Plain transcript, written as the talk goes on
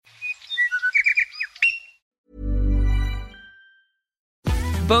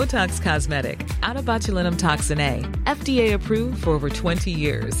Botox Cosmetic, out of botulinum toxin A, FDA approved for over 20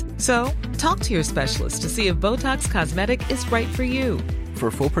 years. So, talk to your specialist to see if Botox Cosmetic is right for you. For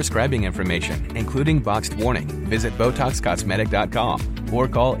full prescribing information, including boxed warning, visit BotoxCosmetic.com or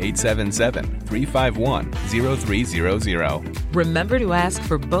call 877-351-0300. Remember to ask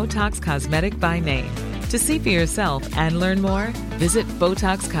for Botox Cosmetic by name. To see for yourself and learn more, visit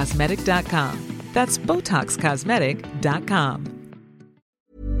BotoxCosmetic.com. That's BotoxCosmetic.com.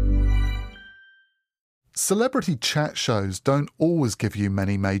 Celebrity chat shows don't always give you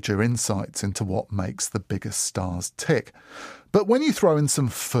many major insights into what makes the biggest stars tick. But when you throw in some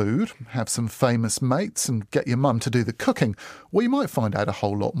food, have some famous mates and get your mum to do the cooking, well, you might find out a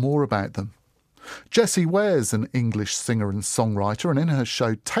whole lot more about them. Jessie Ware's an English singer and songwriter, and in her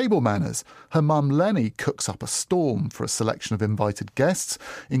show Table Manners, her mum Lennie cooks up a storm for a selection of invited guests,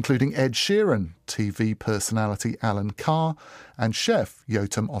 including Ed Sheeran, TV personality Alan Carr, and chef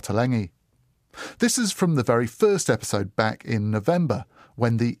Yotam Ottolenghi. This is from the very first episode back in November,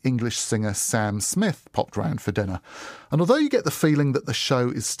 when the English singer Sam Smith popped round for dinner. And although you get the feeling that the show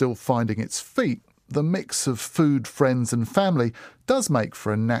is still finding its feet, the mix of food, friends and family does make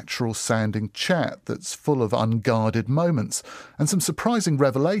for a natural-sounding chat that's full of unguarded moments and some surprising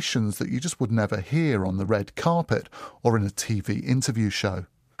revelations that you just would never hear on the red carpet or in a TV interview show.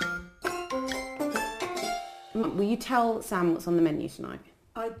 Will you tell Sam what's on the menu tonight?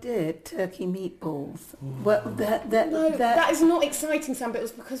 I did, turkey meatballs. Well, that is not exciting, Sam, but it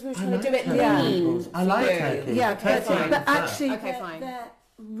was because we were trying to do it lean. I like turkey. Yeah, but actually Okay, fine. they're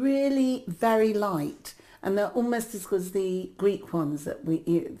really very light, and they're almost as good as the Greek ones that the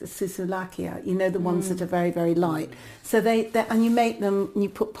souvlakia, the ones that are very, very light. So they and you make them, you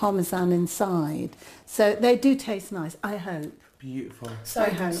put parmesan inside. So they do taste nice, I hope. Beautiful. So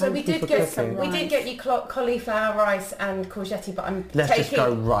we did get you cauliflower rice and courgette, but Let's just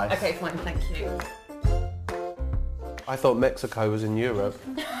go rice. Okay, fine, thank you. I thought Mexico was in Europe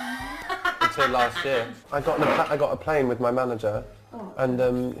until last year. I got a plane with my manager,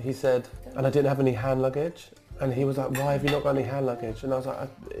 and he said, and I didn't have any hand luggage, and he was like, "Why have you not got any hand luggage?" And I was like,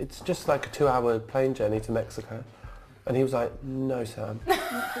 "It's just like a 2-hour plane journey to Mexico," and he was like, "No, Sam."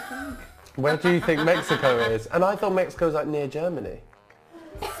 Where do you think Mexico is? And I thought Mexico was like near Germany.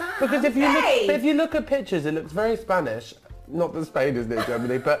 Because if you look at pictures, it looks very Spanish. Not that Spain is near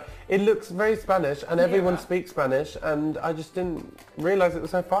Germany, but it looks very Spanish, and everyone speaks Spanish, and I just didn't realise it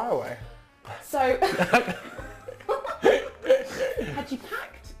was so far away. So, had you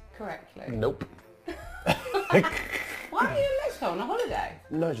packed correctly? Nope. Why are you in Mexico on a holiday?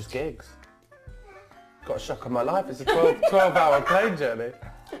 No, just gigs. Got a shock of my life. It's a 12-hour plane journey.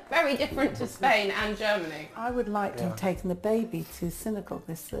 Very different to Spain and Germany. I would like to have taken the baby to synagogue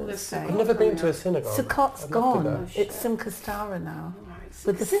this Thursday. I've never been to a synagogue. Sukkot's gone. It's Simchastara now.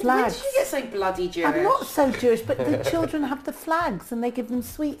 With the flags. When did you get so bloody Jewish? I'm not so Jewish, but the children have the flags and they give them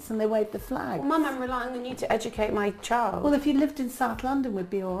sweets and they wave the flag. Well, Mum, I'm relying on you to educate my child. Well, if you lived in South London, we'd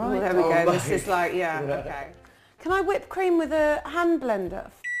be all right. Well, there we go. This is like, okay. Can I whip cream with a hand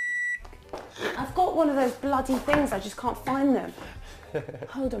blender? I've got one of those bloody things. I just can't find them.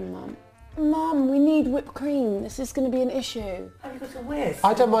 Hold on, Mum. Mum, we need whipped cream. This is going to be an issue. Have you got a whisk?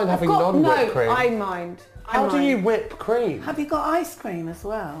 I don't mind having non-whipped cream. No, I mind. How do you whip cream? Have you got ice cream as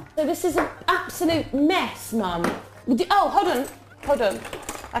well? So this is an absolute mess, Mum. Oh, hold on.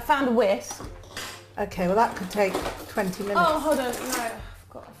 I found a whisk. Okay, well that could take 20 minutes. Oh, hold on. No, I've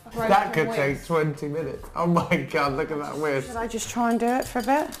got a broken That could whisk. take 20 minutes. Oh my God, look at that whisk. Should I just try and do it for a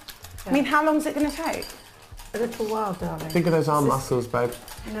bit? Yeah. I mean, how long is it going to take? A little while, darling. Think of those arm muscles, babe.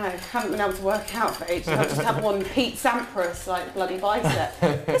 No, haven't been able to work out for ages. I just have one Pete Sampras, like, bloody bicep.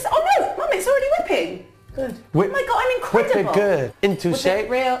 Oh no, Mum, it's already whipping. Good. Oh my God, I'm incredible. Whip it good. Into Was shape.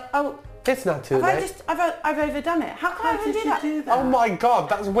 it real? Oh, it's not too late. I've overdone it. How can I even do that? Oh my God,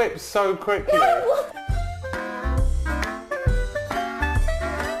 that's whipped so quickly. No, what?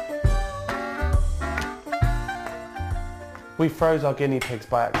 We froze our guinea pigs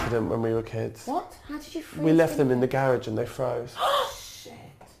by accident when we were kids. What? How did you freeze We left them in the garage and they froze. Shit.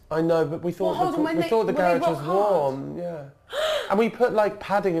 I know, but we thought the garage was warm. Yeah. And we put like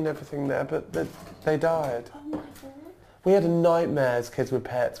padding and everything there, but they died. Oh my God. We had a nightmare as kids with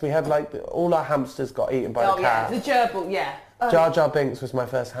pets. We had like all our hamsters got eaten by the cat. Oh yeah, the gerbil, yeah. Jar Jar Binks was my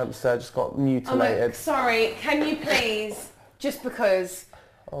first hamster, just got mutilated. Sorry, can you please, just because...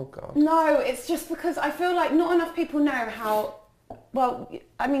 Oh God. No, it's just because I feel like not enough people know how... Well,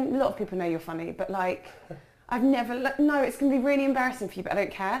 I mean, a lot of people know you're funny, but like, I've never... No, it's going to be really embarrassing for you, but I don't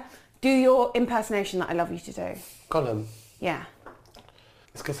care. Do your impersonation that I love you to do. Gollum. Yeah.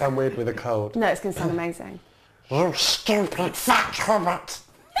 It's going to sound weird with a cold. No, it's going to sound amazing. You stupid fat hobbit.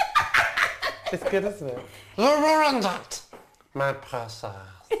 It's good, isn't it? My precious.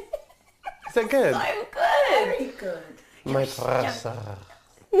 Is that good? So good. Very good. My precious.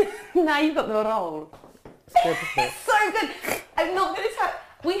 Now you've got the role. It's good, isn't it? So good. I'm not going to tell.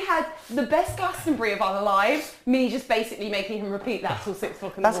 We had the best Glastonbury of our lives. Me just basically making him repeat that till 6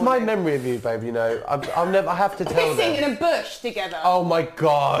 o'clock in the That's my morning. memory of you, babe. You know, I have to tell Pissing them. in a bush together. Oh my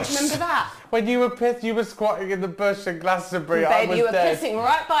gosh! Remember that? When you were pissed, you were squatting in the bush in Glastonbury. I Babe, was you were dead. pissing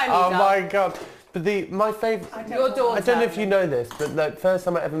right by me. Oh Dad. my god! But my favourite. Your daughter. I don't know if you know this, but the first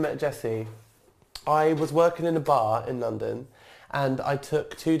time I ever met Jessie, I was working in a bar in London, and I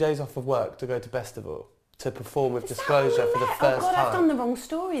took 2 days off of work to go to Festival to perform with Disclosure for the first Oh God, time. I've done the wrong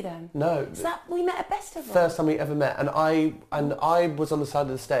story then. No. Is that we met at Festival? First time we ever met, and I was on the side of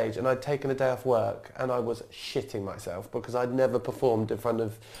the stage, and I'd taken a day off work, and I was shitting myself because I'd never performed in front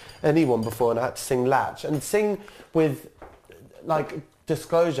of anyone before, and I had to sing Latch and sing with like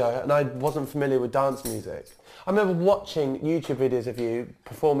Disclosure, and I wasn't familiar with dance music. I remember watching YouTube videos of you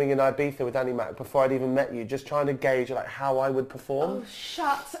performing in Ibiza with Annie Mac before I'd even met you, just trying to gauge like how I would perform. Oh,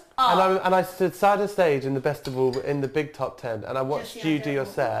 shut up. And I stood side of stage in the Festival in the big top 10, and I watched you do your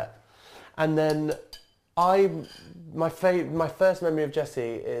set. And then my first memory of Jessie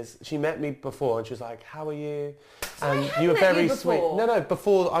is she met me before, and she was like, "How are you?" And you were very sweet. No,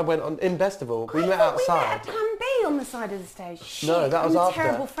 before I went on in Festival, we met outside. We met at Plan B on the side of the stage. Shit, No, that was I'm after. a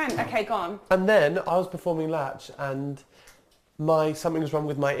terrible friend. Okay, go on. And then I was performing Latch, and something was wrong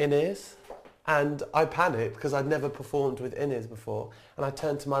with my in-ears, and I panicked because I'd never performed with in-ears before, and I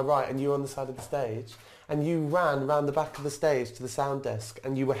turned to my right, and you were on the side of the stage, and you ran round the back of the stage to the sound desk,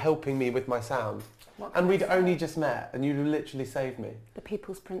 and you were helping me with my sound. And we'd only just met, and you literally saved me. The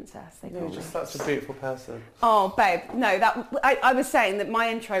People's Princess, they You call were me. just such a beautiful person. Oh, babe, no, I was saying that my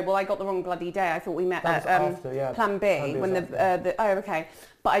intro, well, I got the wrong bloody day. I thought we met That at was after, yeah. Plan B, Plan B when was oh, okay.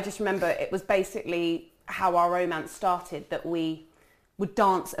 But I just remember it was basically how our romance started, that we would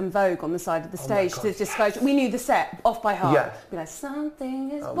dance and Vogue on the side of the stage to Disclosure. We knew the set off by heart. Yeah. Be like, something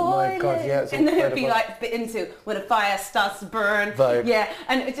is Oh boiling. my God, yeah, it's and then it'd be incredible. like bit into when a fire starts to burn. Vogue. Yeah,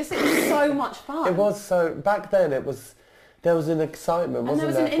 and it was so much fun. It was so, back then there was an excitement, And there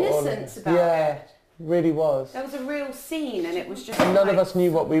wasn't was an for all of innocence us? about Yeah, it. really was. There was a real scene, and it was just. And none of like- us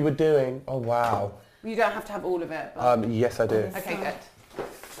knew what we were doing. Oh, wow. You don't have to have all of it. But... Yes, I do. Okay, good.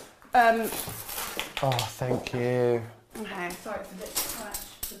 Oh, thank you. Okay. Sorry, it's a bit scratch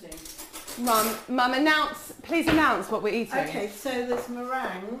pudding. Mum, please announce what we're eating. Okay, so there's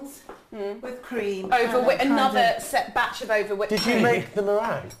meringues with cream. Another set batch of over whipped Did you cream. make the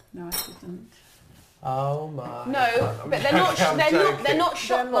meringue? No, I didn't. Oh my. No, but they're not. I'm joking. They're not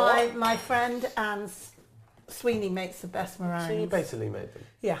shop bought. My friend Anne Sweeney makes the best meringues. So you basically made them?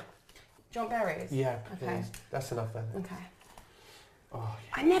 Yeah. John Berry's. Yeah, Okay. please. That's enough then. Okay. Oh,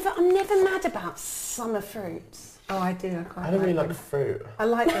 I'm never mad about summer fruits. Oh, I do. I quite I don't really them. like fruit. I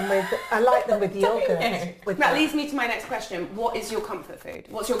like them with yogurt. With That leads me to my next question. What is your comfort food?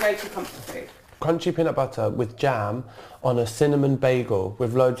 What's your go-to comfort food? Crunchy peanut butter with jam on a cinnamon bagel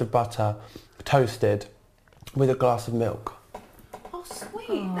with loads of butter, toasted, with a glass of milk. Oh,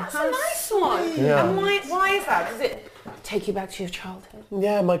 sweet. That's a nice one. Yeah. And why is that? Does it take you back to your childhood?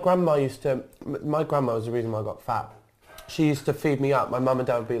 Yeah, my grandma was the reason why I got fat. She used to feed me up. My mum and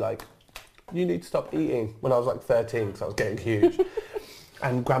dad would be like, you need to stop eating, when I was like 13 because I was getting huge.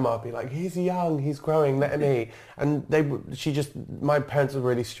 And grandma would be like, he's young, he's growing, let him eat. And my parents were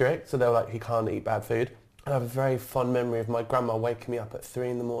really strict, so they were like, he can't eat bad food. And I have a very fond memory of my grandma waking me up at 3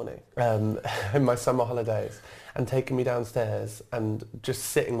 a.m. in my summer holidays and taking me downstairs and just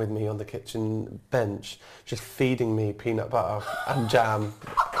sitting with me on the kitchen bench, just feeding me peanut butter and jam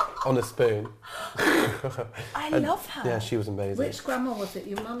on a spoon. I love her. Yeah, she was amazing. Which grandma was it?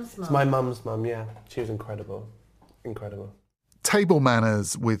 Your mum's mum? It's my mum's mum, yeah. She was incredible. Incredible. Table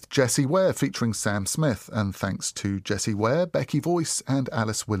Manners with Jessie Ware featuring Sam Smith. And thanks to Jessie Ware, Becky Voice and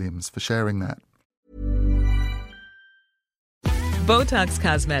Alice Williams for sharing that. Botox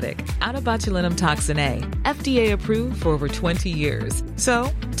Cosmetic, out of botulinum toxin A, FDA approved for over 20 years. So,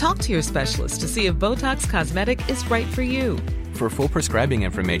 talk to your specialist to see if Botox Cosmetic is right for you. For full prescribing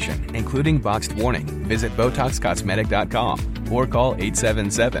information, including boxed warning, visit BotoxCosmetic.com or call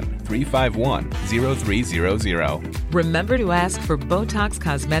 877-351-0300. Remember to ask for Botox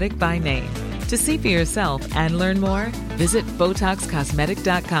Cosmetic by name. To see for yourself and learn more, visit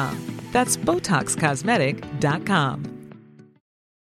BotoxCosmetic.com. That's BotoxCosmetic.com.